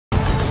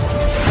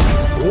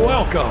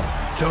Welcome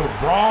to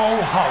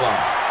VODHALLA.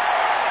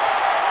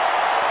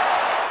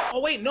 Oh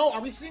wait, no, are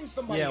we seeing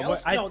somebody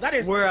else? No, that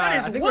is I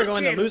think we're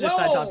going to loser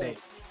side top 8.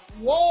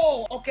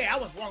 Whoa, okay, I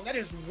was wrong. That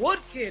is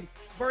Woodkid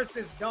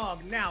versus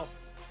Dawg. Now,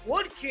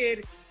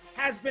 Woodkid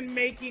has been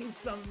making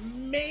some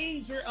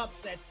major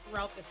upsets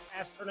throughout this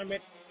past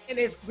tournament and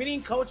is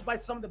being coached by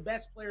some of the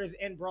best players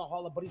in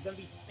Brawlhalla, but he's going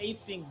to be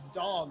facing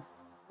Dawg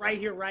right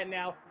here, right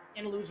now,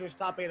 in losers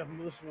top 8 of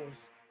Moose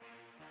Wars.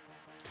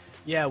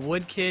 Yeah,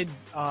 Woodkid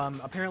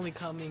apparently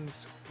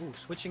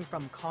switching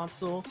from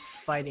console,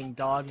 fighting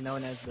Dawg,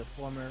 known as the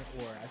former,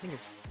 or I think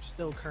it's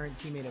still current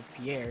teammate of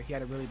Pierre. He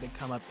had a really big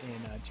come up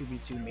in a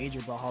 2v2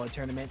 major Brawlhalla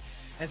tournament.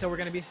 And so we're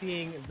going to be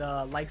seeing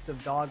the likes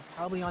of Dawg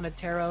probably on a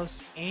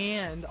Taros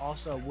and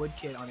also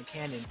Woodkid on a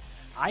Cannon.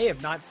 I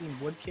have not seen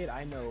Woodkid.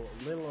 I know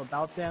little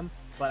about them,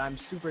 but I'm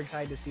super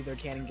excited to see their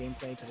Cannon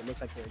gameplay because it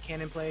looks like they're a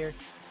Cannon player.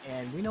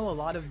 And we know a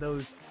lot of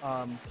those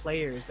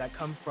players that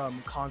come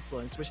from console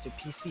and switch to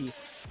PC.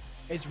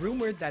 It's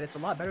rumored that it's a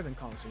lot better than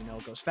console. You know,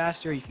 it goes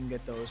faster. You can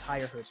get those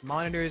higher hertz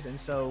monitors, and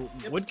so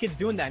Woodkid's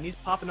doing that, and he's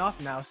popping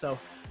off now. So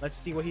let's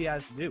see what he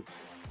has to do.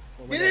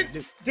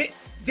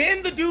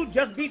 Didn't the dude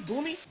just beat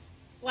Boomy?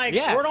 Like,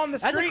 yeah, word on the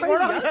street.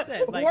 Word on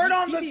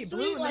the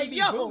street. Like,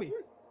 yo,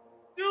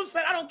 dude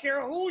said, I don't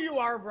care who you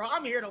are, bro.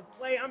 I'm here to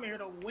play. I'm here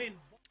to win.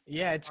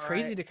 Yeah, it's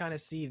crazy to kind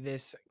of see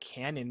this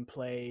Cannon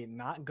play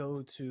not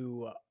go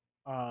to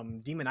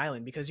Demon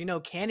Island, because you know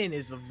Cannon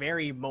is a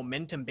very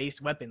momentum based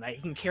weapon. Like,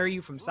 he can carry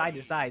you from side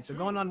to side. So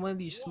going on one of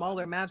these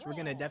smaller maps, we're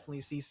gonna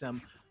definitely see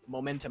some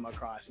momentum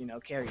across, you know,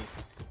 carries.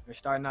 We're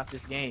starting off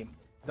this game.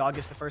 Dawg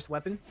gets the first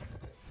weapon.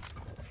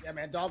 Yeah,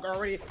 man, Dawg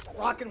already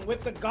rocking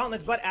with the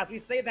gauntlets, but as we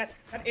say that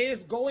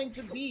is going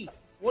to be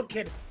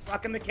Woodkid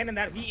rocking the cannon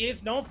that he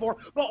is known for.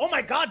 But oh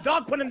my god,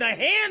 Dawg putting the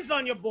hands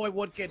on your boy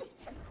Woodkid.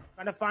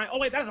 Trying to find, oh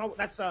wait, that's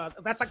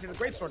actually the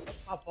great sword.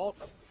 My fault.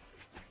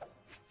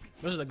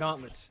 Those are the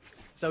gauntlets.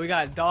 So we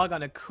got Dawg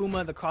on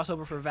Akuma, the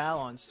crossover for Val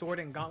on sword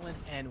and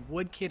gauntlets, and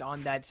Woodkid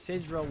on that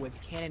Sidra with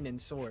cannon and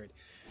sword.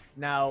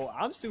 Now,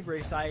 I'm super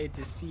excited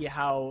to see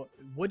how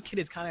Woodkid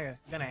is kind of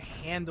going to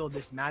handle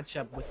this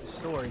matchup with the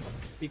sword,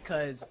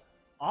 because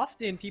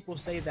often people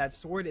say that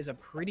sword is a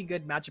pretty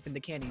good matchup in the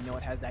cannon. You know,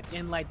 it has that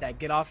in-light, that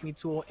get-off-me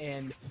tool,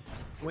 and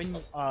when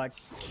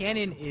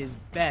cannon is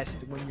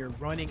best when you're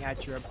running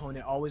at your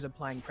opponent, always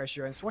applying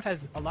pressure, and sword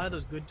has a lot of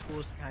those good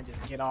tools to kind of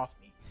just get off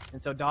me.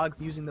 And so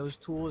Dawg's using those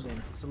tools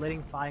and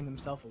solidifying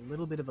himself a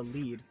little bit of a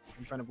lead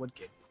in front of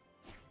Woodkid.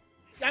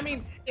 I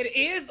mean, it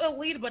is a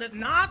lead, but it's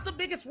not the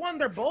biggest one.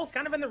 They're both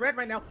kind of in the red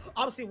right now.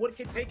 Obviously,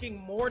 Woodkid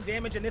taking more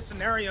damage in this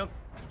scenario.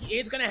 He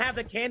is going to have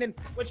the cannon,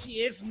 which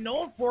he is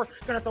known for.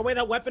 Going to throw away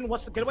that weapon.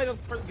 Wants to get away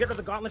get rid of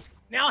the gauntlets.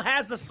 Now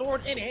has the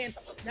sword in hand.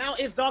 Now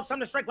is Dawg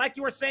time to strike. Like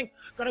you were saying,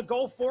 going to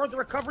go for the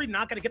recovery.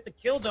 Not going to get the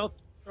kill, though.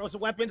 Throws the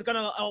weapons. Going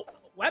to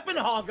weapon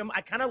hog him.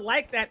 I kind of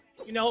like that.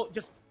 You know,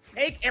 just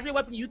take every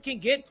weapon you can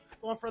get.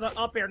 Going for the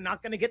up air.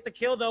 Not going to get the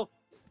kill, though.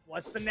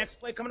 What's the next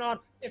play coming on?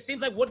 It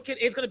seems like Woodkid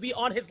is going to be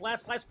on his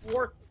last slice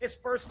for his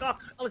first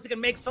stock, unless he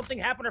can make something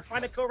happen or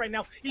find a kill right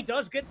now. He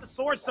does get the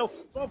sword, so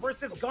sword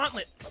versus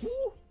gauntlet.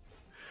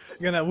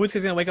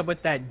 Woodkid's gonna wake up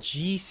with that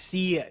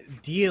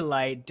GC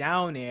D-light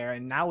down air,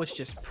 and now it's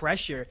just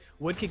pressure.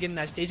 Woodkid getting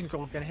that stage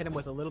control, gonna hit him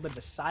with a little bit of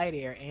a side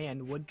air,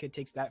 and Woodkid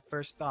takes that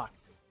first stock.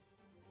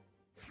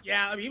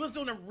 Yeah, I mean, he was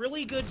doing a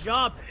really good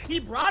job. He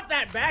brought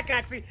that back,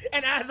 actually.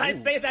 And as I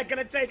say that,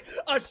 gonna take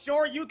a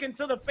Shoryuken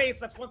to the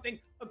face. That's one thing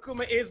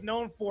Akuma is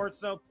known for.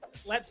 So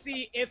let's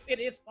see if it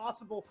is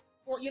possible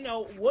for, you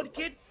know,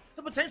 Woodkid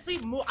to potentially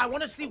move. I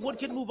want to see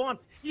Woodkid move on.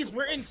 He's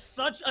written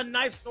such a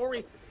nice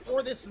story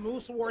for this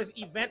Moose Wars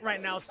event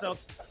right now. So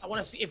I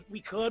want to see if we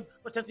could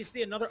potentially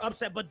see another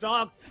upset. But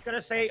Dawg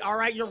gonna say, all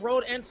right, your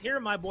road ends here,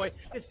 my boy.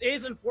 This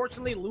is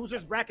unfortunately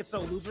loser's bracket.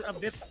 So loser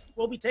of this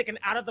will be taken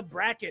out of the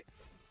bracket.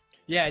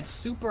 Yeah, it's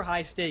super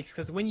high stakes,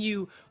 because when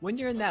you're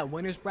in that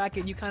winner's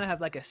bracket, you kind of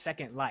have like a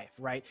second life,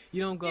 right?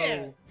 You don't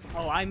go,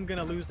 oh, I'm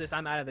gonna lose this,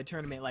 I'm out of the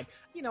tournament. Like,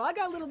 you know, I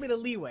got a little bit of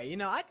leeway. You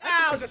know,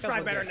 I'll just try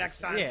better next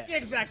time. Yeah,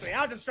 exactly.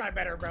 I'll just try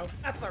better, bro.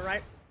 That's all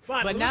right.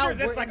 But now we're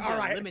it's like, in all the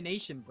right,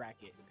 elimination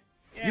bracket.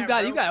 Yeah,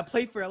 you got to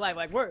play for your life.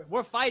 Like,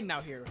 we're fighting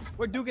out here.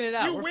 We're duking it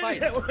out. We're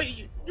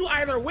fighting. You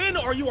either win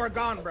or you are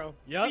gone, bro.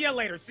 Yep. See you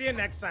later. See you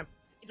next time.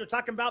 You're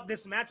talking about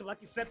this matchup, like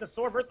you said, the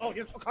sword versus. Oh,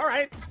 yes. All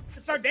right.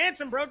 Let's start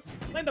dancing, bro.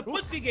 Playing the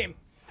footsie game.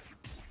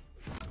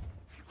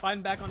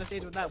 Fighting back on the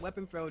stage with that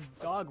weapon throw,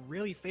 Dawg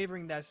really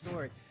favoring that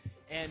sword.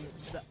 And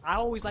I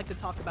always like to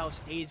talk about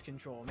stage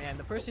control, man.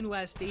 The person who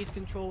has stage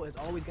control is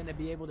always going to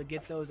be able to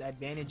get those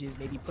advantages,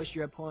 maybe push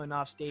your opponent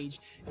off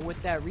stage. And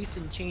with that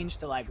recent change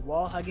to like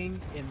wall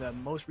hugging in the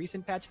most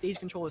recent patch, stage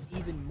control is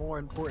even more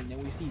important.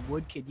 And we see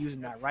Woodkid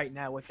using that right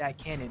now with that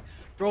cannon,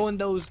 throwing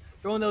those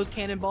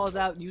cannonballs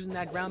out, using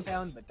that ground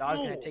pound. But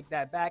Dawg's going to take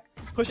that back,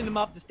 pushing him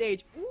off the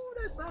stage. Ooh,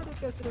 that side is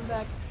going to send him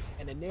back.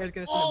 And then Nair's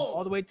going to send him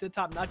all the way to the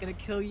top. Not going to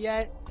kill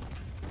yet.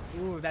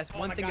 Ooh, that's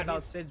one thing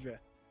about Sidra.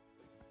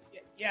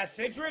 Yeah,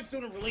 Sidra is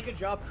doing a really good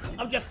job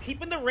of just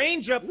keeping the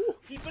range up,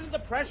 keeping the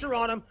pressure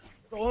on him,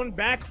 going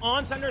back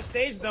on center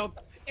stage, though.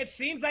 it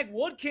seems like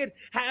Woodkid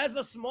has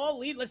a small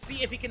lead. Let's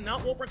see if he can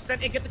not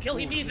overextend and get the kill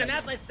he needs. And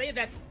as I say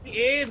that, he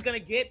is going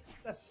to get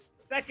the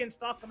second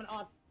stock coming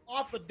on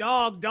off the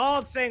Dawg.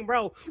 Dawg saying,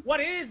 bro, what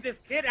is this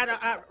kid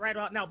at right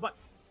about now? But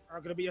are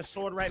going to be a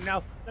sword right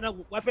now. Gonna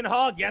weapon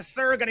hog. Yes,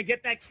 sir. Going to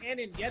get that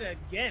cannon yet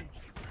again.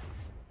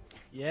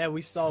 Yeah,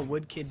 we saw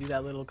Woodkid do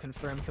that little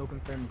kill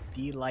confirm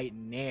D-Light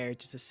Nair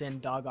just to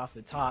send Dawg off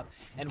the top.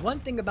 And one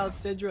thing about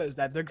Sidra is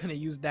that they're going to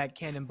use that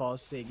cannonball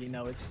sig. You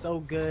know, it's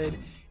so good.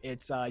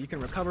 It's you can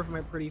recover from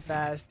it pretty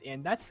fast.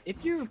 And that's, if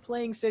you're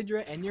playing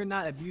Sidra and you're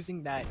not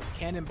abusing that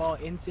cannonball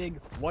in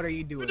sig, what are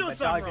you doing? But Dawg's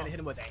going to hit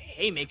him with a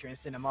haymaker and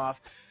send him off.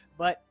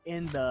 But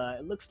in the,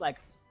 it looks like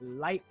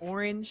light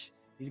orange,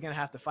 he's going to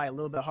have to fight a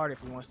little bit harder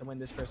if he wants to win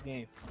this first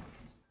game.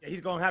 Yeah,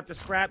 he's going to have to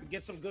scrap,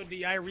 get some good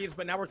DI reads,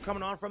 but now we're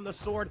coming on from the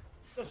sword.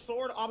 The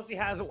sword obviously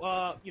has,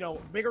 you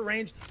know, bigger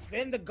range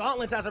than the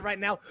gauntlets as of right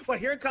now. But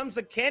here comes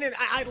the cannon.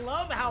 I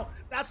love how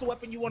that's a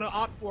weapon you want to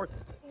opt for.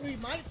 We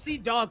might see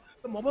Dawg,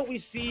 the moment we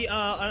see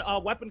a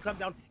weapon come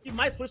down, he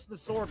might switch to the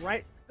sword,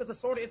 right? Because the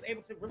sword is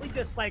able to really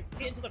just, like,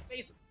 get into the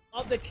face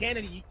of the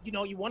cannon. You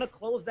know, you want to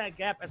close that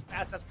gap as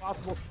fast as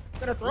possible.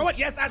 Gonna throw it.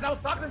 Yes, as I was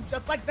talking to him,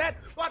 just like that.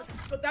 But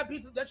that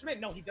beats the detriment.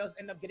 No, he does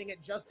end up getting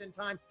it just in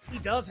time. He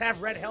does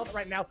have red health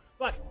right now,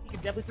 but he can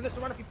definitely turn this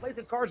around if he plays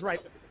his cards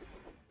right.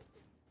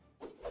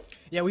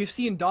 Yeah, we've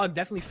seen Dawg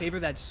definitely favor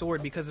that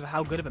sword because of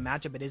how good of a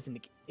matchup it is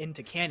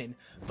into cannon.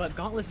 But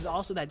Gauntlets is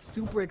also that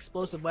super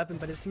explosive weapon,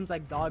 but it seems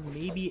like Dawg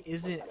maybe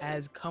isn't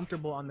as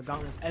comfortable on the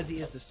Gauntlets as he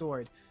is the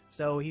sword.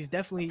 So he's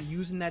definitely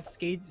using that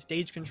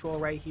stage control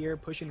right here,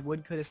 pushing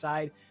Woodkid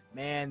aside.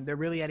 Man, they're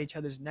really at each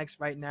other's necks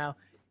right now,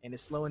 and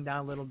it's slowing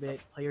down a little bit.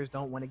 Players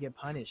don't want to get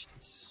punished.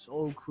 It's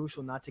so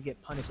crucial not to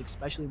get punished,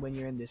 especially when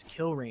you're in this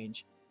kill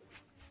range.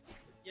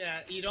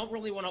 Yeah, you don't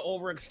really want to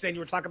overextend. You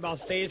were talking about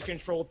stage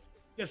control.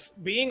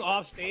 Just being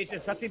off stage,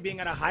 especially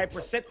being at a high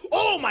percent.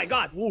 Oh my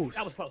God, Whoosh.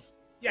 That was close.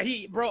 Yeah,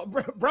 bro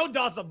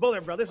dodged a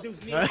bullet, bro. This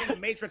dude's needing the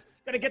Matrix.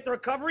 Gonna get the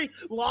recovery,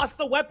 lost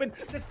the weapon.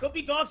 This could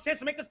be Dawg's chance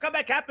to make this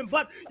comeback happen,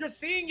 but you're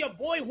seeing your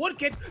boy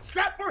Woodkid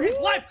scrap for his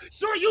life.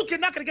 Sure, you can,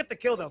 not gonna get the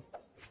kill though.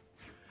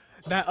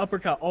 That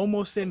uppercut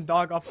almost sent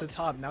Dawg off the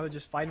top. Now they're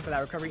just fighting for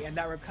that recovery, and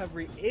that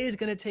recovery is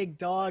gonna take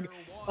Dawg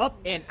up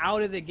and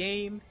out of the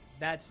game.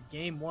 That's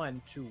game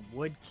one to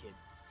Woodkid,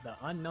 the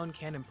unknown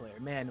cannon player.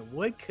 Man,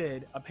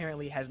 Woodkid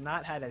apparently has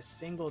not had a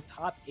single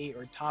top 8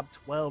 or top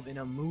 12 in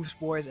a move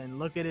spores, and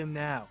look at him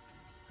now.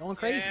 Going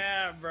crazy.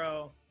 Yeah,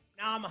 bro.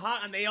 Now I'm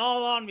hot, and they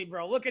all on me,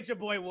 bro. Look at your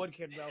boy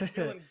Woodkid, bro.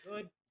 Feeling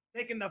good.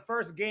 Taking the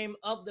first game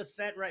of the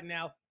set right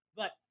now.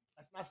 But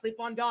let's not sleep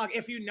on Dawg.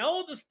 If you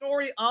know the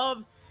story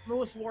of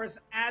Moose Wars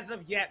as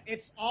of yet,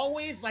 it's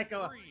always like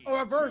a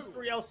reverse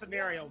 3-0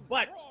 scenario.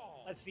 But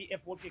let's see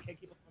if Woodkid can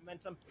keep up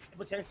momentum and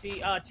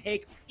potentially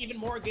take even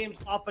more games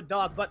off of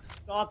Dawg. But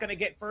Dawg gonna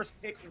get first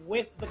pick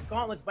with the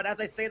gauntlets. But as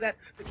I say that,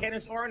 the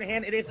cannons are in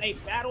hand. It is a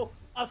battle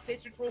of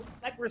stage control.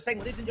 Like we were saying,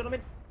 ladies and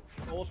gentlemen,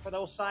 goes for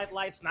those side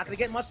lights. Not gonna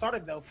get much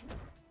started though.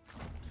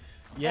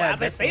 Yeah,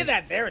 as I say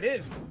that, there it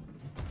is.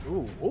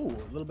 Ooh, a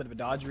little bit of a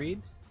dodge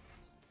read.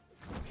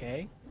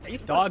 Okay.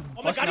 He's Dawg.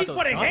 Oh my God, he's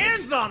putting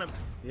hands on him.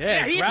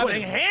 Yeah, he's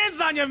putting hands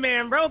on you,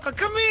 man, bro.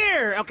 Come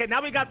here. Okay,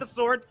 now we got the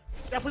sword.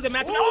 Definitely the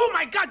match. Oh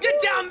my God, get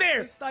down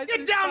there.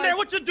 Get down there.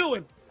 What you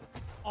doing?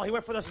 Oh, he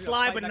went for the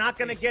slide, but not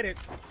gonna get it.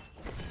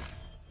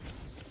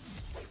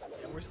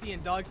 And we're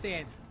seeing Dawg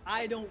saying,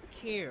 I don't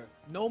care.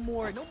 No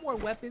more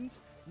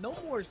weapons. No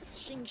more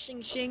shing,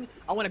 shing, shing.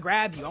 I want to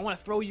grab you. I want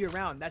to throw you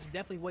around. That's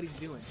definitely what he's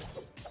doing.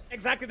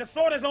 Exactly. The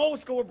sword is old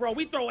school, bro.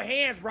 We throw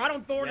hands, bro. I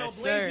don't throw no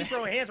blades. We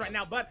throw hands right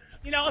now. But,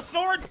 you know, a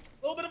sword, a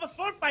little bit of a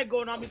sword fight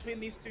going on between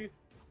these two.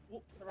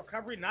 Ooh, the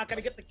recovery, not going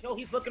to get the kill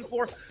he's looking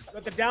for.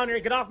 Got the down here.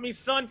 Get off me,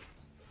 son.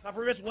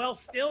 Cover as well.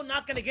 Still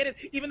not going to get it,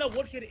 even though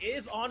Woodkid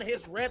is on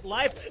his red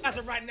life as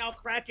of right now,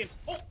 cracking.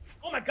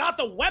 Oh my God,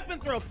 the weapon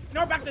throw.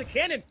 Now we're back to the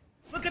cannon.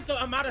 Look at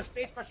the amount of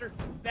stage pressure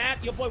that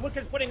your boy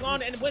Woodkid's putting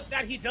on, and with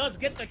that, he does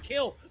get the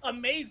kill.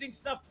 Amazing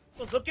stuff.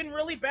 It was looking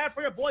really bad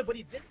for your boy, but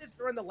he did this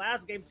during the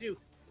last game, too.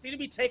 Seemed to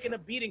be taking a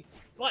beating,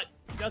 but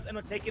he does end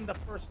up taking the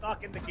first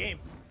stock in the game.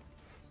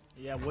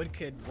 Yeah,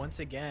 Woodkid, once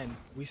again,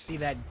 we see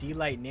that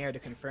D-Light Nair to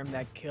confirm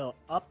that kill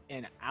up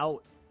and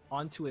out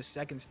onto his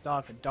second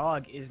stock.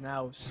 Dawg is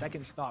now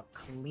second stock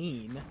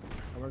clean,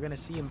 and we're going to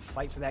see him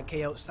fight for that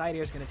KO. Side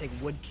air is going to take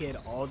Woodkid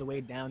all the way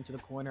down to the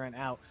corner and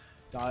out.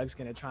 Dawg's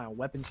going to try and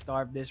weapon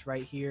starve this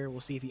right here.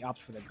 We'll see if he opts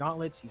for the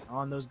gauntlets. He's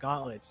on those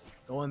gauntlets.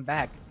 Going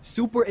back.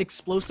 Super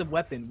explosive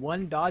weapon.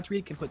 One dodge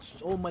read can put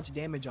so much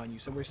damage on you.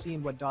 So we're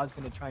seeing what Dawg's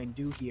going to try and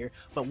do here.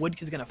 But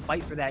Woodkid's going to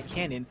fight for that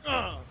cannon.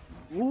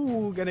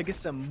 Ooh, going to get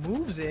some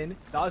moves in.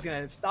 Dawg's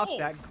going to stop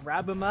that.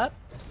 Grab him up.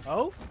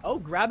 Oh,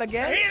 grab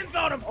again. Hands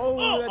on him.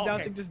 That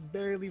down just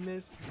barely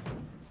missed.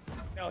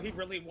 No, he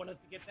really wanted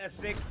to get that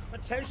sick.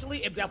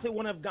 Potentially, it definitely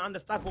wouldn't have gone to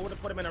stock, but would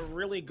have put him in a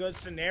really good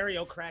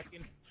scenario,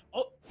 cracking.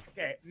 Oh,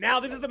 okay.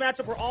 Now this is the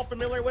matchup we're all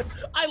familiar with.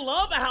 I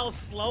love how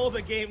slow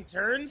the game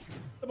turns.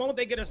 The moment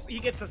he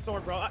gets a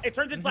sword, bro, it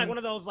turns into like one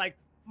of those like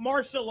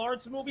martial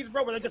arts movies,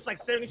 bro, where they're just like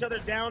staring each other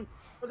down,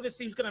 looking to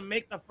see who's gonna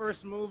make the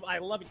first move. I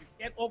love it. You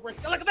get over it.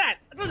 Look at that.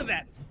 Look at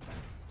that.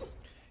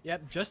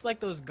 Yep, just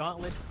like those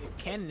gauntlets,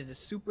 cannon is a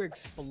super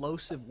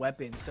explosive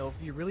weapon. So if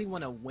you really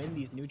want to win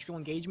these neutral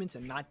engagements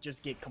and not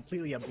just get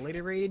completely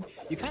obliterated,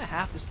 you kind of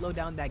have to slow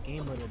down that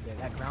game a little bit.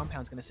 That ground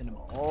pound's going to send him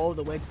all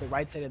the way to the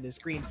right side of the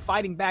screen,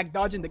 fighting back,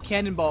 dodging the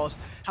cannonballs.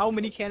 How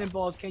many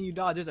cannonballs can you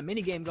dodge? There's a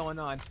mini game going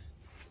on.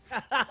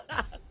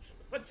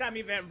 What time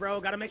event, bro?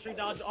 Gotta make sure you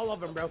dodge all of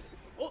them, bro.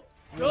 Oh,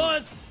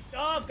 good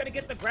stuff. Gotta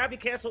get the gravity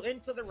cancel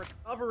into the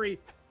recovery.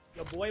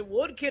 Your boy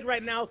Woodkid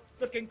right now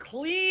looking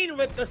clean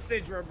with the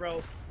Sidra,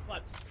 bro.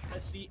 But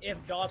let's see if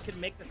Dawg can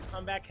make this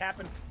comeback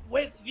happen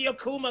with the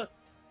Akuma.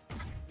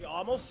 We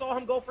almost saw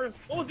him go for,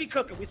 what was he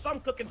cooking? We saw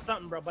him cooking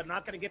something, bro, but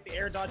not going to get the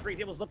air dodge rate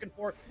he was looking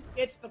for.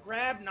 It's the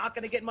grab, not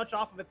going to get much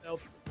off of it, though.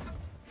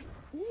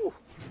 Whew.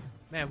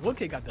 Man,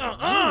 Woodkid got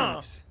the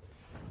moves.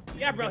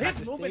 Yeah, bro,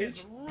 his movement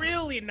is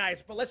really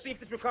nice, but let's see if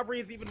this recovery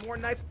is even more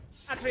nice.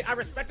 Actually, I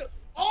respect it.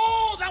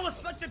 Oh, that was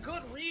such a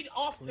good read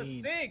off the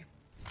Sig.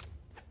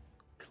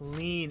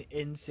 Clean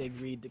in-sig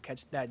read to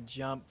catch that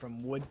jump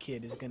from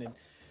Woodkid is going to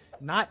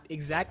not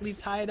exactly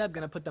tie it up,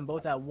 going to put them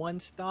both at one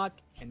stock,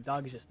 and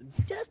Dawg is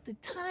just a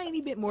tiny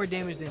bit more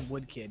damage than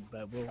Woodkid,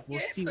 but we'll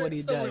see what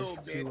he does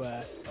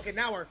to okay,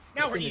 now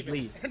we're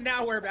even.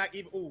 Now we're back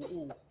even.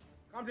 Ooh.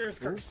 Come to his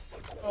curse.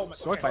 Oh my.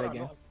 Sword fight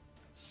again.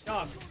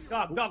 Dawg.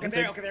 Okay,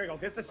 there we go.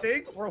 This is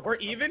Sig. We're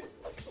even.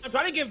 I'm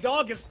trying to give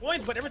Dawg his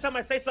points, but every time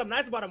I say something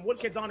nice about him,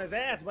 Woodkid's on his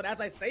ass. But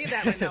as I say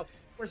that right now,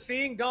 we're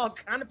seeing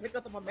Dawg kind of pick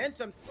up the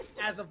momentum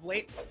as of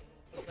late.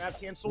 Grab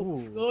cancel.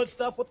 Ooh. Good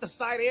stuff with the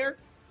side air.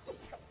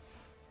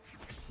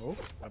 Oh,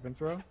 weapon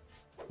throw.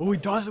 Oh, he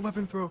dodged the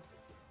weapon throw.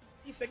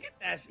 He said,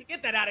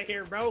 get that out of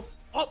here, bro.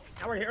 Oh,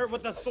 now we're here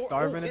with the sword.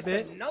 Starving a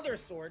bit. Another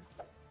sword.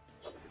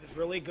 This is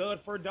really good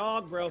for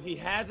Dawg, bro. He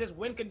has his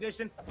win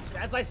condition.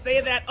 As I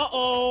say that,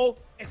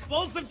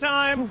 explosive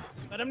time.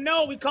 Let him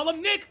know. We call him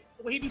Nick.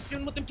 Will he be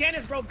shooting with them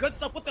cannons, bro? Good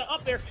stuff with the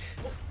up there.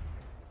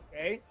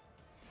 Okay.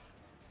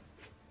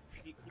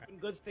 Keeping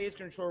good stage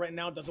control right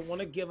now. Doesn't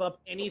want to give up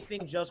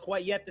anything just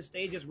quite yet. The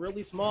stage is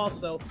really small,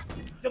 so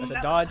the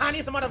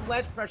tiniest amount of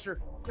ledge pressure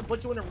can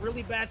put you in a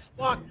really bad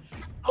spot.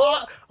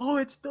 Oh,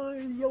 it's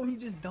done. Yo, he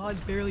just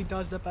barely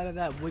dodged up out of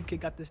that. Woodkid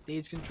got the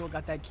stage control,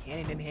 got that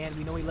cannon in hand.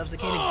 We know he loves the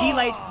cannon.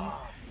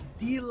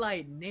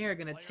 D-Light Nair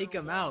gonna take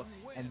him out,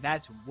 and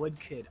that's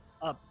Woodkid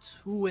up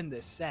 2 in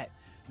the set.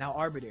 Now,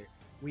 Arbiter,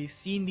 we've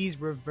seen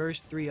these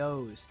reverse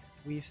 3-0s.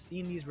 We've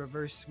seen these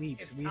reverse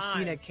sweeps.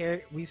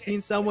 We've seen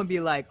someone be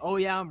like, "Oh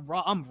yeah, I'm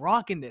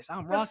rocking this.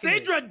 I'm rocking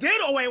this." Sidra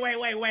did. Oh wait.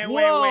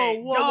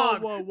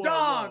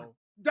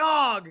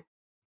 Dawg.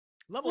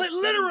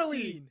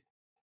 Literally.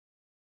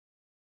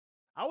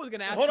 I was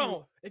gonna ask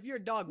if you're a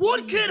Dawg.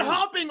 Woodkid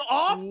hopping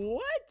off.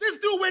 What? This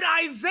dude with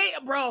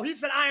Isaiah, bro. He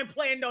said, "I ain't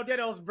playing no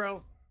dittos,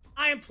 bro.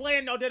 I ain't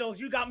playing no dittos.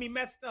 You got me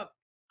messed up.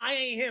 I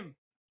ain't him.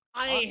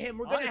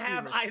 We're gonna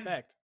have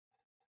Isaiah."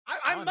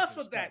 I mess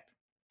with that.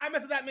 I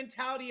mess with that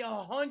mentality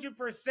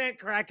 100%,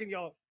 Kraken,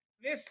 yo.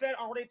 This set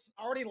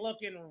already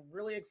looking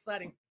really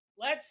exciting.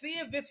 Let's see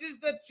if this is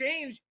the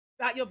change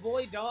that your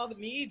boy Dawg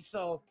needs.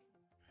 So,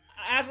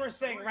 as we're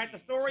saying, right, the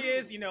story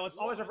is, it's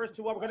always reverse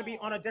 2-0. We're going to be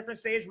on a different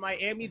stage.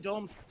 Miami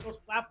Dome, those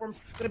platforms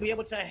going to be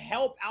able to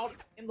help out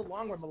in the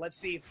long run. But let's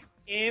see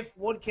if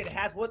Woodkid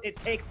has what it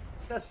takes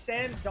to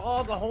send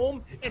Dawg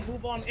home and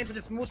move on into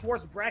this Moose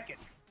Wars bracket.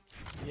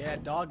 Yeah,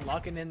 Dawg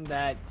locking in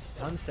that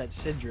Sunset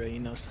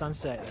Sidra,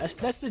 Sunset.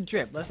 That's the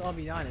drip. Let's all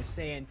be honest.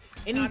 Saying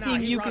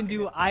anything you can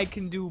do, I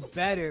can do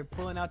better.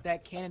 Pulling out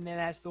that cannon and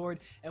that sword.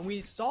 And we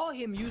saw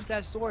him use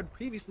that sword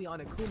previously on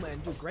Akuma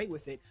and do great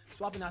with it.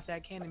 Swapping out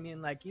that cannon,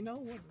 being like,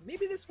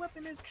 maybe this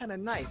weapon is kind of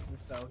nice. And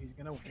so he's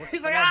gonna work.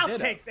 He's like, I'll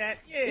take that.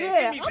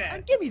 Yeah,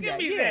 give me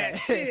that.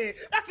 Yeah.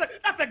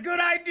 That's a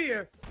good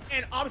idea.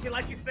 And obviously,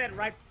 like you said,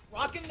 right,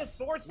 rocking the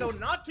sword, so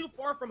not too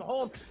far from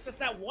home. Just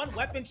that one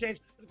weapon change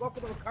to go for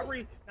the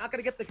recovery. Not going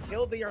to get the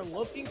kill they are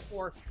looking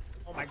for.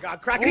 Oh my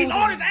God, Kraken, he's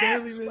on his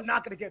ass, but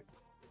not going to get.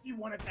 He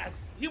wanted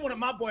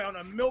my boy on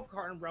a milk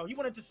carton, bro. He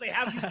wanted to say,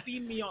 have you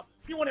seen me on?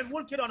 He wanted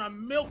Woodkid on a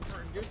milk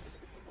carton, dude.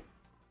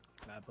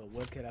 I put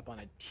Woodkid up on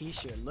a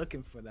t-shirt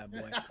looking for that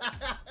boy.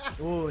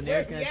 Ooh,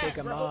 Nair's going to take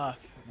him off.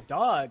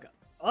 Dawg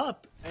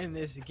up in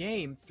this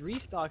game. 3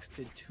 stocks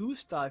to 2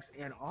 stocks,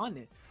 and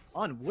on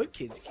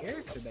Woodkid's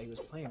character that he was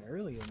playing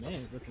earlier, man,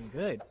 he's looking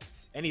good.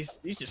 And he's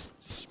just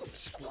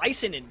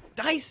slicing and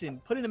dicing,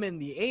 putting him in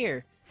the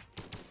air.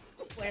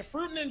 Playing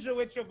Fruit Ninja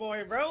with your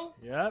boy, bro.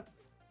 Yep.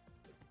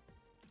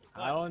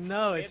 I don't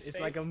know. It's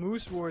like a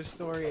Moose Wars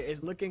story.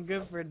 It's looking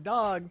good for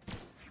Dawg.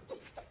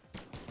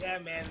 Yeah,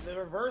 man. The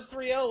reverse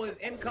 3-0 is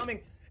incoming.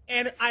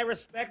 And I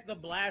respect the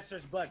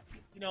blasters, but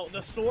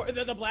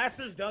the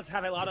blasters does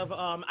have a lot of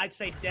I'd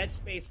say dead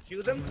space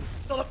to them.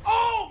 So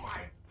oh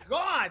my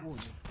God!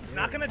 He's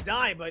not gonna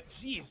die, but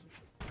jeez,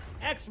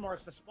 X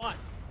marks the spot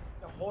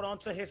to hold on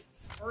to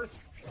his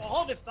first,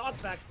 all of his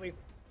stocks actually.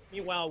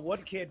 Meanwhile,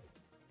 Woodkid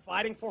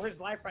fighting for his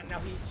life right now.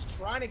 He's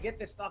trying to get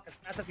this stock as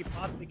fast as he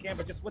possibly can,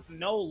 but just with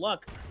no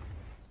luck.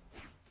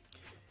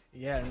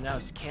 Yeah, and now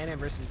it's cannon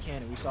versus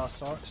cannon. We saw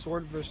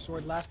sword versus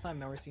sword last time.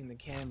 Now we're seeing the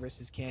cannon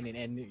versus cannon.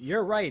 And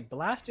you're right,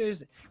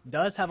 blasters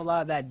does have a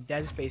lot of that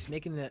dead space,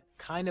 making it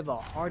kind of a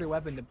harder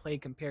weapon to play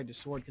compared to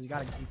sword, because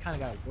you kind of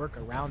got to work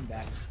around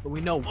that. But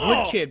we know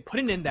Woodkid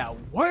putting in that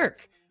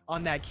work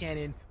on that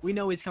cannon. We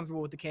know he's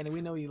comfortable with the cannon. We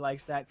know he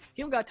likes that.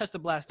 He don't got to touch the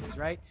blasters,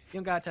 right? He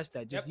don't got to touch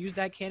that. Just use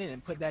that cannon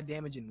and put that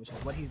damage in, which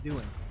is what he's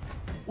doing.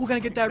 We're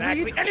gonna get that read. And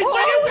he's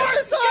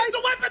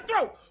the weapon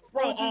throw,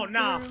 bro. Oh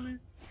nah. Barely.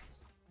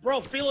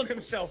 Bro feeling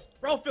himself.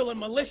 Bro feeling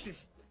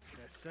malicious.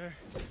 Yes, sir.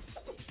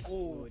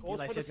 Ooh,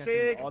 goes for the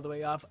sig. All the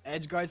way off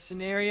edge guard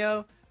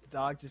scenario.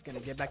 Dawg just gonna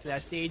get back to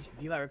that stage.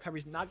 D-Light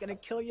recovery's not gonna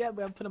kill yet,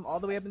 but I'm put him all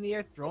the way up in the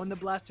air, throwing the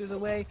blasters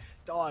away.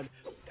 Dawg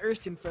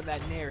thirsting for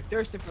that nair,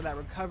 thirsting for that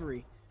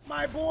recovery.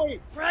 My boy,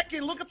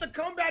 Bracken, look at the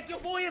comeback your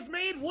boy has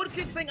made.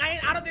 Woodkid saying, I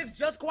ain't out of this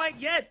just quite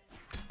yet.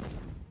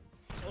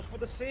 Goes for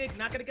the sig,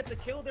 not gonna get the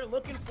kill they're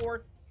looking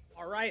for.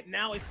 All right,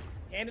 now it's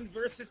cannon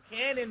versus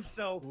cannon,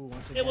 so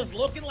it was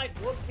looking like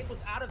Woodkid was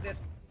out of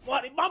this.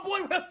 But my boy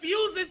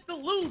refuses to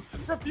lose,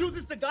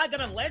 refuses to die,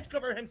 gonna ledge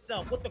cover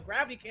himself with the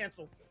gravity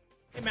cancel.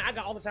 Hey man, I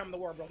got all the time in the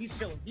world, bro. He's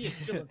chilling, he is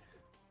chilling.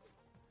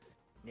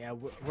 Yeah,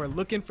 we're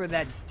looking for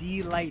that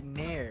D-Light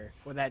nair,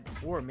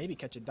 or maybe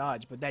catch a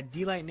dodge, but that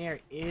D-Light nair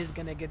is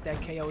gonna get that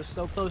KO. It's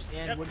so close,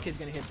 and Woodkid's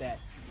gonna hit that.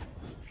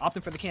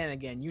 Opting for the cannon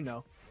again, you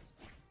know.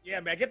 Yeah,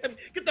 man, get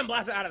them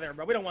blasters out of there,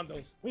 bro. We don't want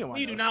those.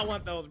 We do not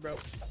want those, bro.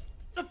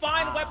 It's a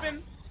fine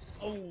weapon.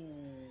 Oh,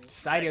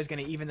 side air is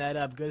gonna even that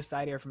up. Good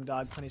side air from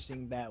Dawg,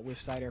 punishing that with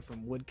side air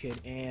from Woodkid,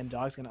 and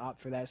Dawg's gonna opt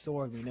for that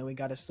sword. We know he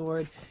got a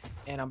sword,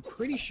 and I'm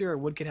pretty sure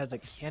Woodkid has a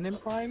cannon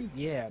prime.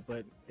 Yeah,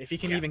 but if he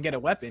can even get a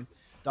weapon,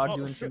 Dawg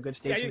doing some good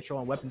stage control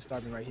and weapon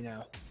starving right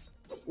now.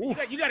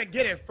 You gotta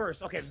get it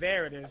first. Okay,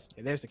 there it is.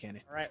 Yeah, there's the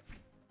cannon. All right.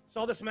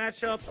 Saw this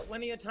matchup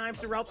plenty of times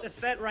throughout the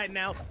set right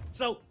now.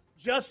 So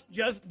just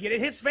get in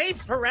his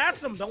face,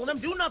 harass him. Don't let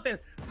him do nothing.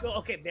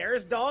 Okay,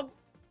 there's Dawg.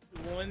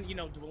 Doing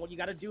what you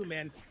gotta do,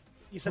 man.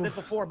 You said this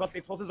before, but the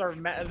explosives are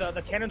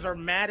the cannons are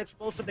mad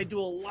explosive. They do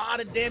a lot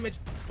of damage,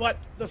 but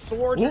the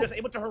swords are just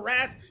able to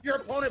harass your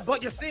opponent.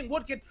 But you're seeing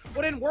Woodkid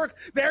wouldn't work.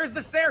 There's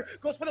the Sair,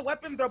 goes for the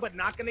weapon throw, but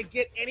not gonna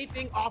get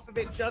anything off of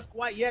it just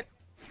quite yet.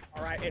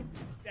 All right,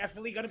 it's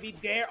definitely gonna be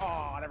there.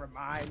 Oh, never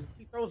mind.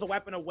 He throws the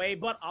weapon away,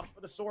 but opts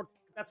for the sword.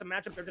 That's a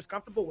matchup they're just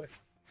comfortable with.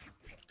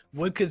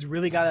 Woodkid's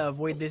really got to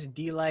avoid this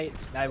D-Light.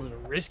 That was a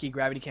risky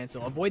gravity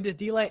cancel. Avoid this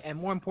D-Light, and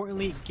more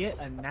importantly, get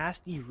a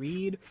nasty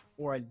read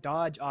or a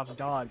dodge off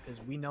Dawg, because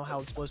we know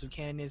how explosive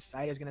cannon is.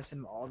 Sider's going to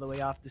send him all the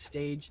way off the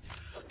stage.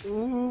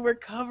 Ooh,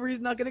 recovery's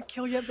not going to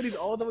kill yet, but he's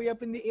all the way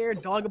up in the air.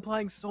 Dawg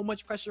applying so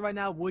much pressure right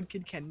now.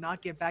 Woodkid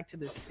cannot get back to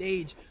the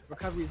stage.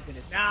 Recovery is going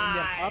to send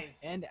him up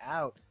and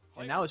out.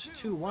 And now it's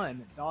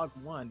 2-1. Dawg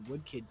 1,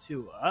 Woodkid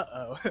 2.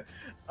 Uh-oh.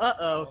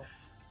 Uh-oh.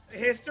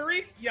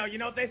 History? Yo, you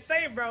know what they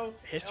say, bro.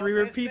 History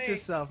repeats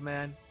itself,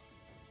 man.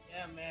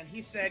 Yeah, man.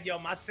 He said, yo,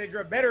 my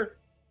Sidra better.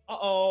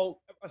 Uh-oh.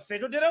 A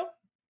Sidra ditto?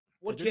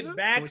 Woodkid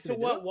back to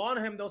what won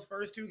him those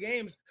first two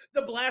games.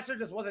 The blaster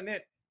just wasn't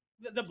it.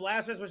 The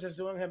blasters was just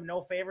doing him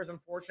no favors,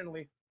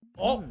 unfortunately.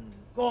 Oh,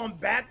 going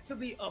back to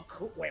the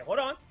Akuma. Wait, hold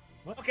on.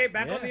 What? Okay,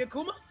 back on the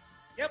Akuma?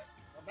 Yep.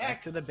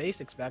 Back to the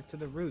basics, back to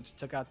the roots.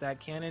 Took out that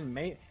cannon.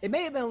 It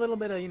may have been a little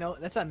bit of,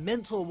 that's a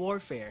mental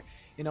warfare.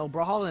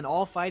 Brawlhalla in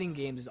all fighting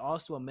games is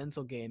also a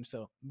mental game.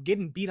 So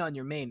getting beat on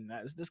your main,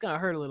 that's going to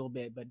hurt a little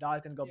bit. But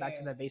Dawg's going to go back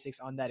to the basics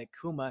on that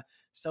Akuma.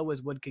 So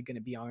is Woodkid going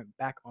to be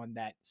back on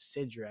that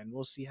Sidra. And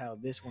we'll see how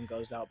this one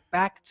goes out.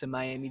 Back to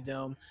Miami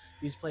Dome.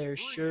 These players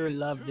sure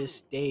love this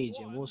stage.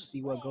 And we'll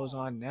see what goes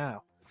on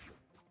now.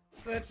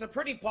 So it's a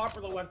pretty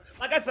popular one.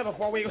 Like I said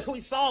before, we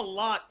saw a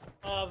lot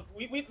of...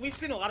 We've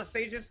seen a lot of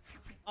stages.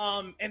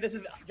 And this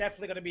is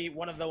definitely going to be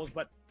one of those.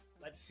 But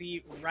let's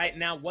see right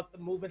now what the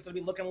movement's going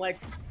to be looking like.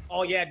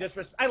 Oh, yeah,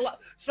 disrespect.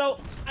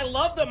 I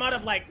love the amount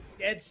of,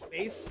 dead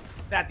space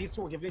that these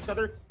two are giving each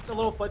other. The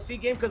little footsie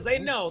game, because they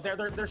know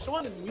they're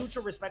showing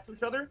mutual respect to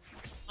each other.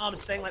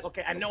 Saying,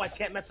 okay, I know I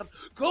can't mess up.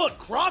 Good,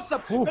 cross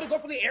up. Gonna go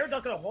for the air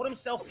dunk, gonna hold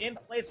himself in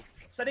place,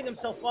 setting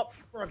himself up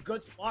for a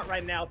good spot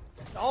right now.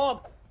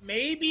 Dawg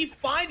maybe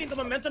finding the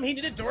momentum he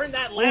needed during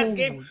that last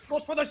game.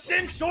 Goes for the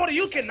shin shoulder.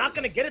 You not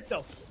gonna get it,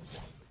 though.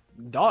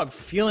 Dawg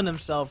feeling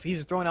himself.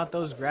 He's throwing out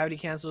those gravity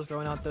cancels,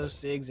 throwing out those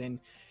sigs, and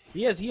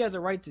he has a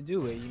right to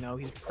do it.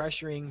 He's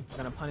pressuring,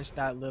 gonna punish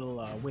that little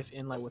whiff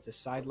inlight with the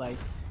side light,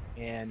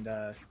 and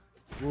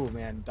ooh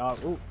man,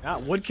 Dawg. Ooh, now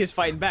Woodkid's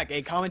fighting back.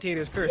 Hey,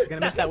 commentator's curse. Gonna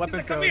miss that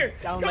weapon throw.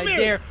 Down right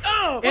there.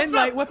 Oh,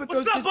 inlight weapon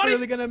throw just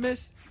barely gonna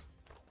miss.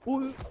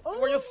 Ooh,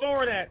 Where your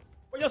sword at?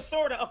 Where your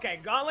sword at? Okay,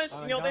 gauntlets.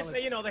 They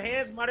say the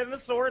hands mightier than the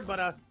sword, but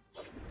in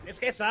this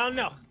case, I don't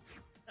know.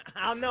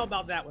 I don't know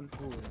about that one.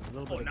 Ooh, a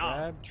little bit of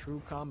grab,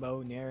 true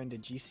combo, nair into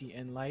GC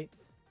inlight.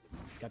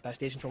 Got that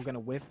stage control, gonna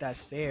whiff that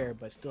Sair,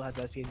 but still has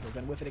that stage control,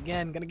 gonna whiff it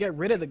again, gonna get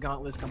rid of the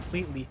gauntlets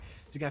completely.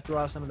 He's gonna throw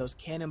out some of those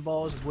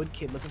cannonballs.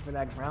 Woodkid looking for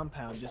that ground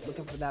pound, just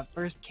looking for that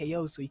first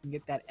KO so you can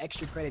get that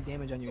extra credit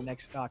damage on your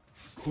next stock.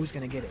 Who's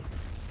gonna get it?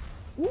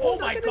 Ooh, oh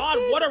my god,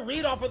 what a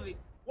read off of the...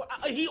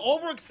 He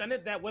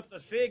overextended that with the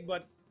sig,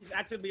 but he's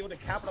actually be able to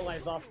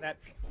capitalize off that.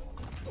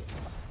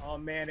 Oh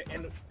man,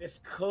 and this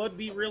could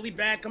be really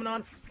bad coming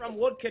on from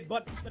Woodkid,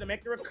 but gonna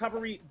make the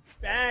recovery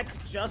back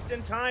just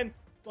in time.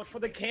 Look for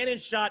the cannon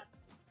shot.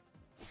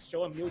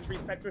 Show him mutual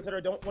respect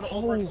that don't want to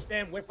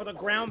overextend. Wait for the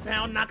ground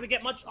pound. Not gonna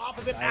get much off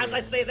of it. As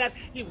I say that,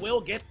 he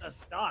will get a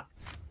stock.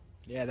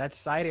 Yeah, that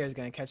side air is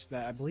gonna catch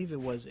that. I believe it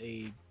was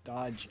a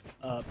dodge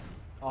up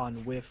on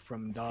whiff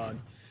from Dawg.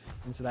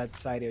 And so that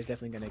side air is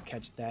definitely going to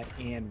catch that.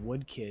 And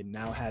Woodkid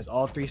now has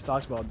all 3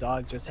 stocks while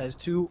Dawg just has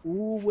 2.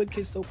 Ooh,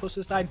 Woodkid's so close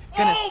to the side.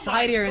 Gonna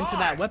side air into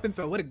that weapon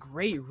throw. What a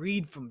great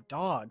read from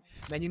Dawg.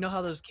 Man, you know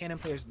how those cannon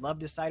players love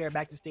to side air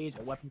back to stage?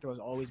 A weapon throw is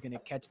always going to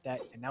catch that.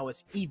 And now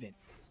it's even.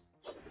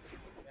 Yeah,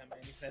 man,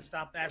 he said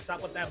stop that.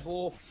 Stop with that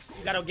bull.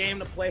 You got a game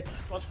to play.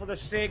 Goes for the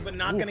sig, but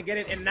not going to get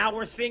it. And now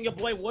we're seeing your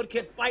boy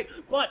Woodkid fight.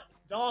 But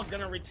Dawg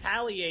going to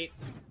retaliate.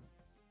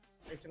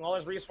 Facing all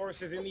his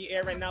resources in the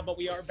air right now, but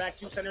we are back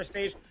to center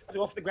stage.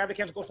 Go for the gravity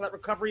cams, go for that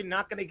recovery.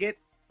 Not going to get,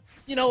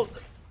 you know,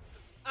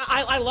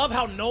 I love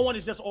how no one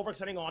is just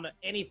overextending on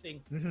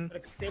anything.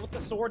 But stay with the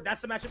sword.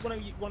 That's the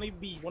matchup you want to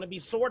be. Want to be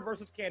sword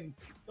versus cannon.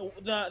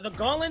 The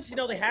gauntlets, you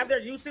know, they have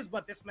their uses,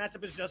 but this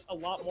matchup is just a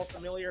lot more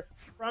familiar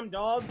from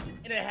Dawg,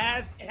 and it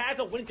has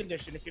a win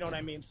condition, if you know what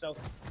I mean. So,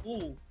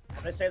 ooh.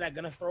 As I say that,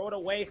 gonna throw it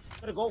away.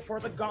 Gonna go for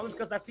the gauntlets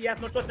because he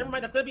has no choice. Never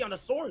mind, that's gonna be on the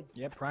sword.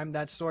 Yeah, prime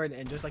that sword,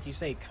 and just like you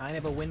say, kind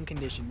of a win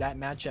condition. That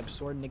matchup,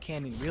 sword and the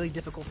cannon, really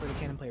difficult for the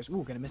cannon players.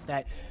 Ooh, gonna miss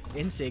that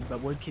insig,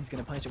 but Woodkid's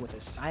gonna punish it with a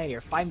side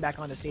air. Fighting back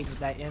on the stage with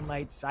that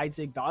in-light side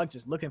sig. Dawg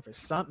just looking for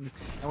something,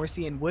 and we're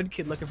seeing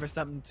Woodkid looking for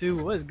something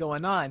too. What is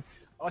going on?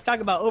 Oh, talk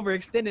about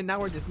overextending.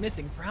 Now we're just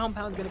missing. Ground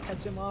pound's gonna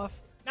catch him off.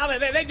 Now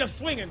they just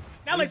swinging.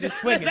 Now they just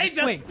swinging.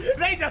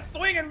 They just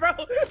swinging, bro.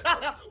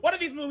 One of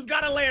these moves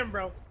gotta land,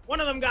 bro. One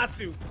of them got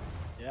to.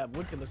 Yeah,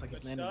 Woodkid looks like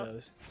he's landed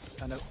those.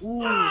 Kind of.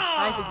 Ooh,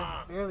 Sisig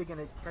just barely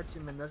gonna catch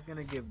him, and that's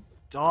gonna give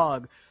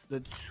Dawg the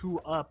 2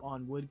 up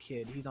on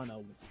Woodkid. He's on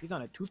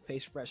a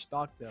toothpaste fresh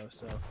stock though.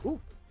 So, ooh,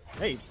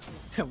 hey,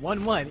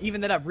 1-1. Even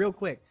that up real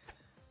quick.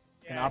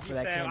 Yeah, he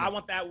said, I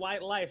want that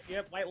white life.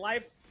 Yep, white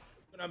life.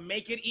 Gonna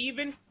make it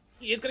even.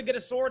 He is gonna get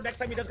a sword next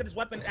time he does get his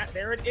weapon.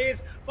 There it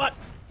is. But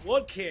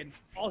Woodkid,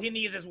 all he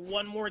needs is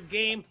one more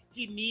game.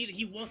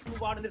 He wants to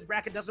move on in this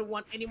bracket, doesn't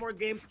want any more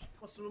games,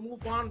 wants to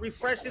move on,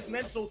 refresh his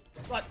mental.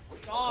 But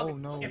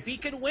Dawg, if he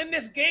can win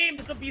this game,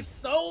 this would be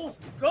so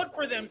good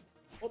for them.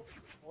 Oh,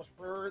 goes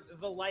for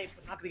the lights,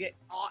 but not gonna get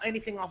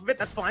anything off of it.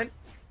 That's fine.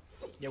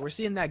 Yeah, we're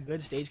seeing that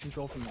good stage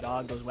control from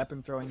Dawg, those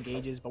weapon throwing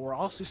gauges, but we're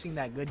also seeing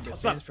that good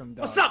defense from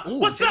Dawg. What's up? Ooh,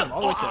 What's up?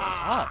 All the way to the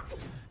top.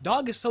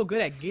 Dawg is so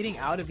good at getting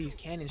out of these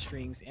cannon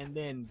strings and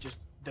then just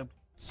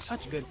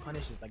such good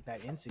punishes like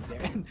that insig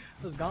there. And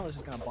those gauntlets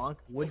just gonna bonk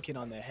Woodkid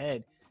on the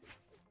head.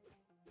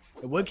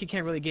 The Woodkid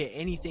can't really get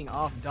anything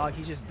off Dawg.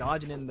 He's just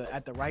dodging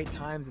at the right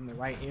times in the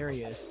right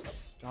areas.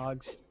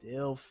 Dawg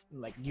still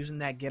like using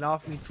that get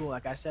off me tool.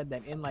 Like I said,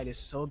 that inlight is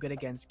so good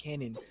against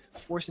cannon,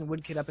 forcing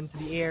Woodkid up into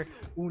the air.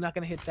 Ooh, not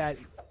gonna hit that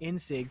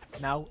insig.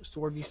 Now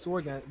sword v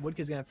sword.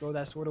 Woodkid's gonna throw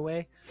that sword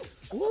away.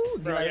 Ooh,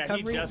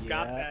 recovery. He just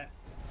got that.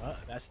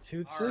 That's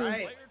 2-2. All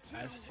right.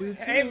 That's 2-2.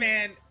 Hey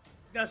man,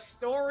 the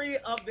story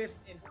of this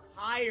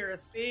entire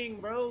thing,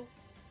 bro.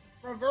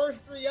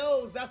 Reverse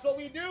 3-0s. That's what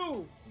we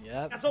do.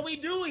 Yeah. That's what we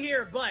do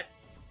here. But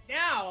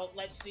now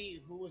let's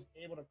see who is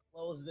able to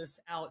close this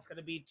out. It's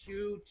gonna be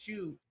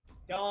 2-2.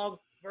 Dawg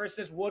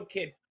versus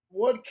Woodkid.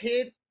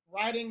 Woodkid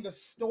writing the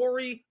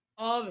story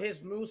of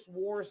his Moose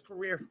Wars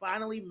career,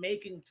 finally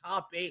making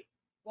top 8.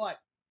 But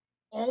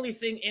only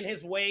thing in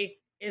his way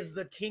is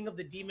the king of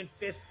the demon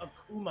fist,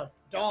 Akuma.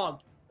 Dawg.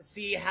 Let's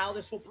see how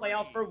this will play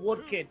out for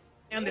Woodkid.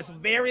 And this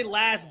very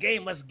last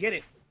game, let's get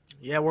it.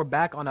 Yeah, we're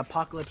back on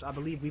Apocalypse. I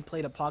believe we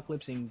played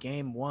Apocalypse in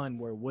game 1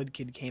 where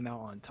Woodkid came out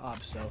on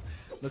top. So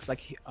looks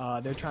like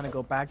they're trying to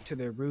go back to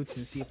their roots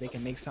and see if they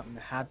can make something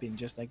happen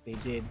just like they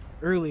did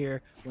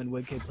earlier when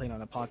Woodkid played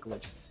on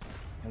Apocalypse.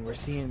 And we're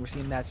seeing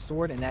that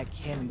sword and that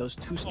cannon, those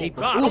 2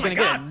 staples. Oh, gonna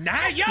get a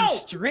nasty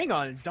string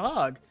on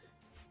Dawg.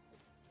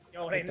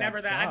 Yo, it ain't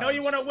never that. I know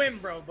you want to win,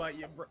 bro, but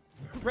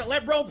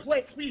let bro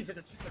play, please. It's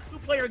a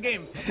 2-player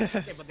game.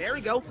 Okay, but there we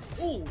go.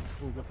 Ooh,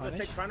 good let's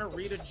say trying to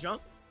read a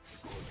jump.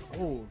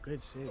 Oh,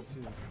 good save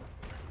too.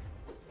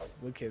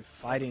 Woodkid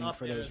fighting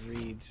for those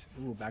reads.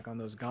 Ooh, back on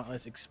those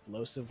gauntlets.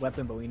 Explosive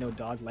weapon, but we know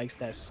Dawg likes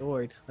that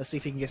sword. Let's see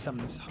if he can get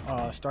something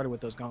started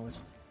with those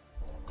gauntlets.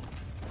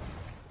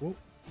 Ooh.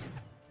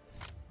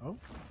 Oh.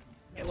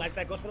 And like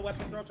that, goes for the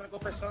weapon throw, trying to go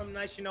for something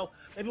nice, you know.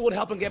 Maybe it would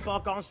help him get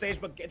back on stage,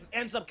 but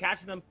ends up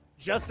catching them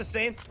just the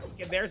same.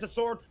 Okay, there's the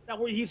sword that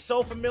he's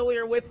so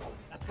familiar with.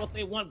 That's what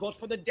they want. Goes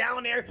for the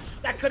down air.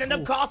 That could end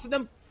up costing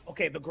them.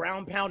 Okay, the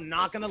ground pound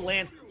not gonna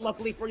land.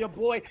 Luckily for your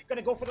boy,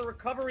 gonna go for the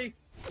recovery.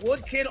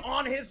 Woodkid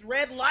on his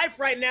red life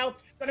right now.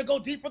 Gonna go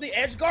deep for the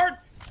edge guard.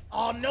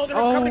 Oh no, the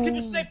recovery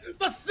keeps him safe.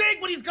 The sig,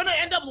 but he's gonna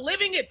end up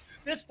living it.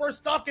 This first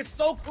stock is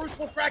so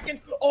crucial, Kraken.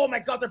 Oh my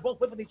god, they're both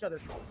whipping each other.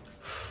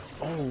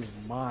 Oh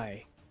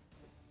my.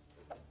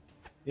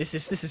 This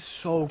is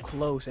so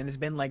close, and it's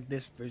been like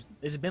this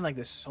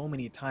so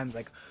many times.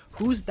 Like,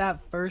 who's that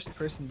first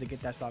person to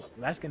get that stock? Well,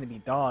 that's gonna be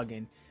Dawg,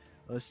 and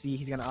Let's see.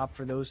 He's gonna opt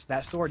for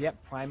that sword.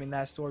 Yep, priming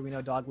that sword. We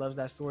know Dawg loves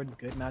that sword.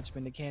 Good matchup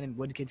in the cannon.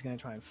 Woodkid's gonna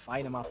try and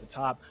fight him off the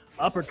top,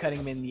 uppercutting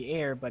him in the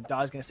air. But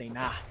Dawg's gonna say,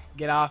 "Nah,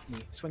 get off me!"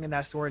 Swinging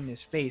that sword in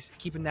his face,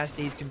 keeping that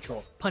stage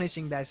control,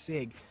 punishing that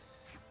Sig.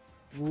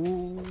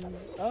 Ooh,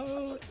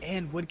 oh,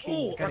 and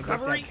Woodkid's gonna get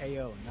that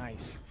KO.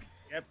 Nice.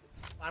 Yep.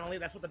 Finally,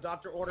 that's what the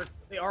doctor ordered.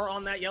 They are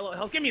on that yellow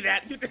health. Give me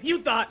that. You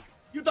thought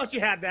you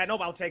had that.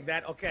 Nope, I'll take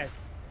that. Okay.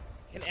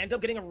 Can end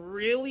up getting a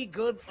really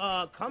good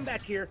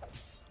comeback here.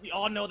 We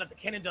all know that the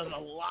cannon does a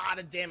lot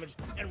of damage,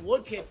 and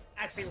Woodkid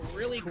actually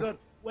really good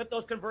with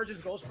those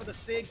conversions. Goes for the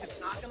Sig, just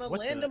not gonna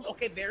land him.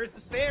 Okay, there's the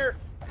Sair.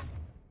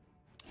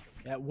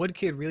 Yeah,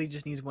 Woodkid really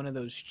just needs one of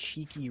those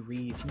cheeky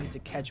reads. He needs to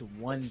catch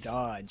one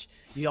dodge.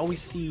 You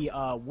always see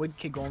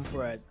Woodkid going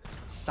for a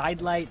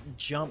sidelight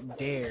jump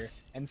dare,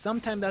 and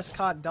sometimes that's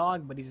caught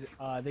Dawg, but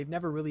they've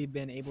never really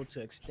been able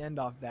to extend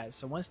off that.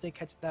 So once they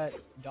catch that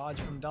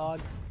dodge from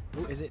Dawg,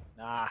 who is it?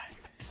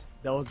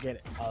 They'll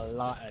get a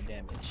lot of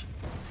damage.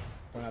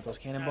 Throwing out those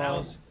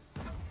cannonballs.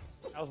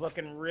 That was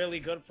looking really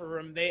good for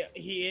him.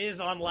 He is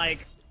on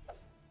like,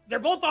 they're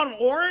both on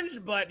orange,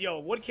 but yo,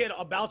 Woodkid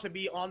about to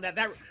be on that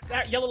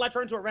yellow light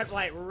turned into a red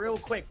light real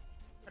quick.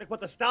 Trying to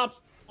put the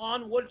stops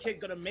on Woodkid,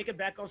 gonna make it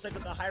back on stage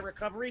with the high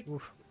recovery.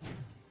 Oof.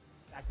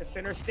 Back to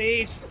center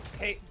stage.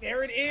 Okay,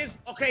 there it is.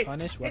 Okay,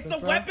 it's the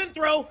weapon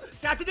throw.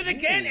 Captured it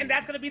again, and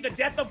that's gonna be the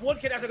death of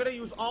Woodkid as they're gonna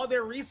use all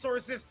their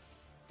resources.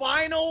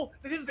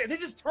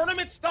 This is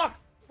tournament stuck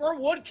for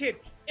Woodkid.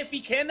 If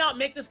he cannot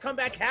make this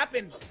comeback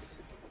happen,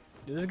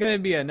 this is gonna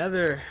be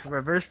another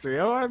reverse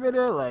 3-0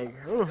 video. Like,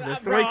 ooh, this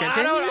story continues.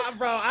 I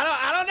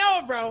don't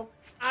know, bro.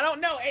 I don't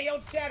know. Hey, yo,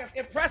 chat.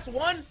 If press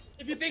 1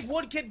 if you think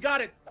Woodkid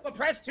got it, but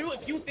press 2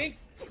 if you think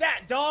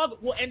that Dawg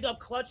will end up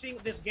clutching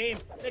this game,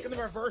 making the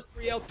reverse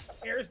 3-0.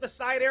 Here's the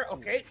side air.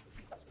 Okay,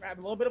 let's grab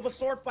a little bit of a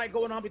sword fight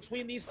going on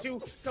between these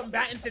two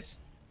combatants. It's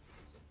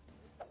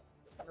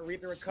gonna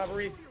read the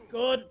recovery.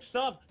 Good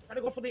stuff. Trying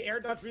to go for the air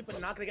dodge read, but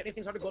not gonna get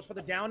anything. So it goes for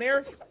the down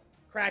air.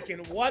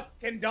 Kraken, what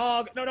can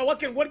what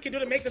can Woodkid do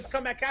to make this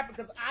comeback happen?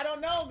 Because I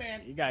don't know,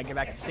 man. You gotta get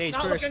back to stage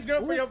not first. Looking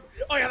good for you.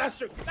 Oh yeah, that's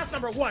true. That's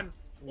number 1.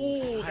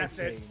 Ooh, that's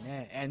it.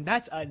 Man. And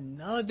that's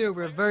another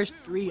reverse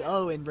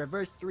 3-0 in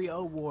reverse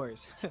 3-0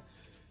 wars.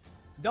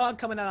 Dawg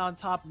coming out on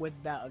top with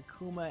that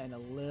Akuma and a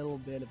little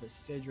bit of a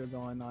Sidra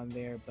going on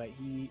there, but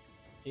he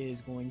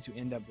is going to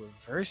end up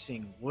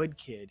reversing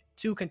Woodkid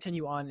to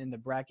continue on in the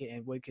bracket,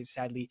 and Woodkid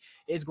sadly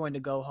is going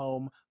to go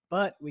home.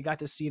 But we got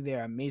to see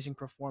their amazing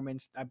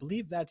performance. I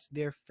believe that's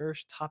their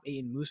first top 8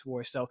 in Moose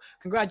Wars. So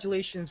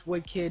congratulations,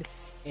 Woodkid,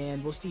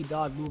 and we'll see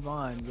Dawg move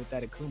on with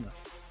that Akuma.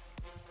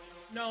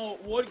 No,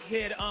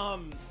 Woodkid,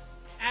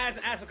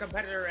 as a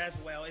competitor as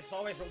well, it's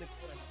always really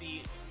cool to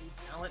see new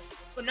talent,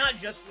 but not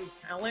just new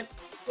talent.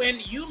 When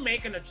you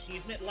make an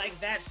achievement like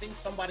that, seeing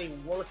somebody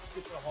work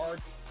super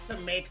hard to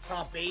make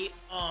top 8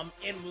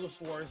 in Moose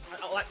Wars,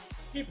 like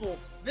people,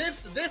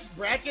 this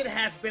bracket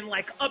has been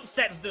like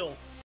Upsetville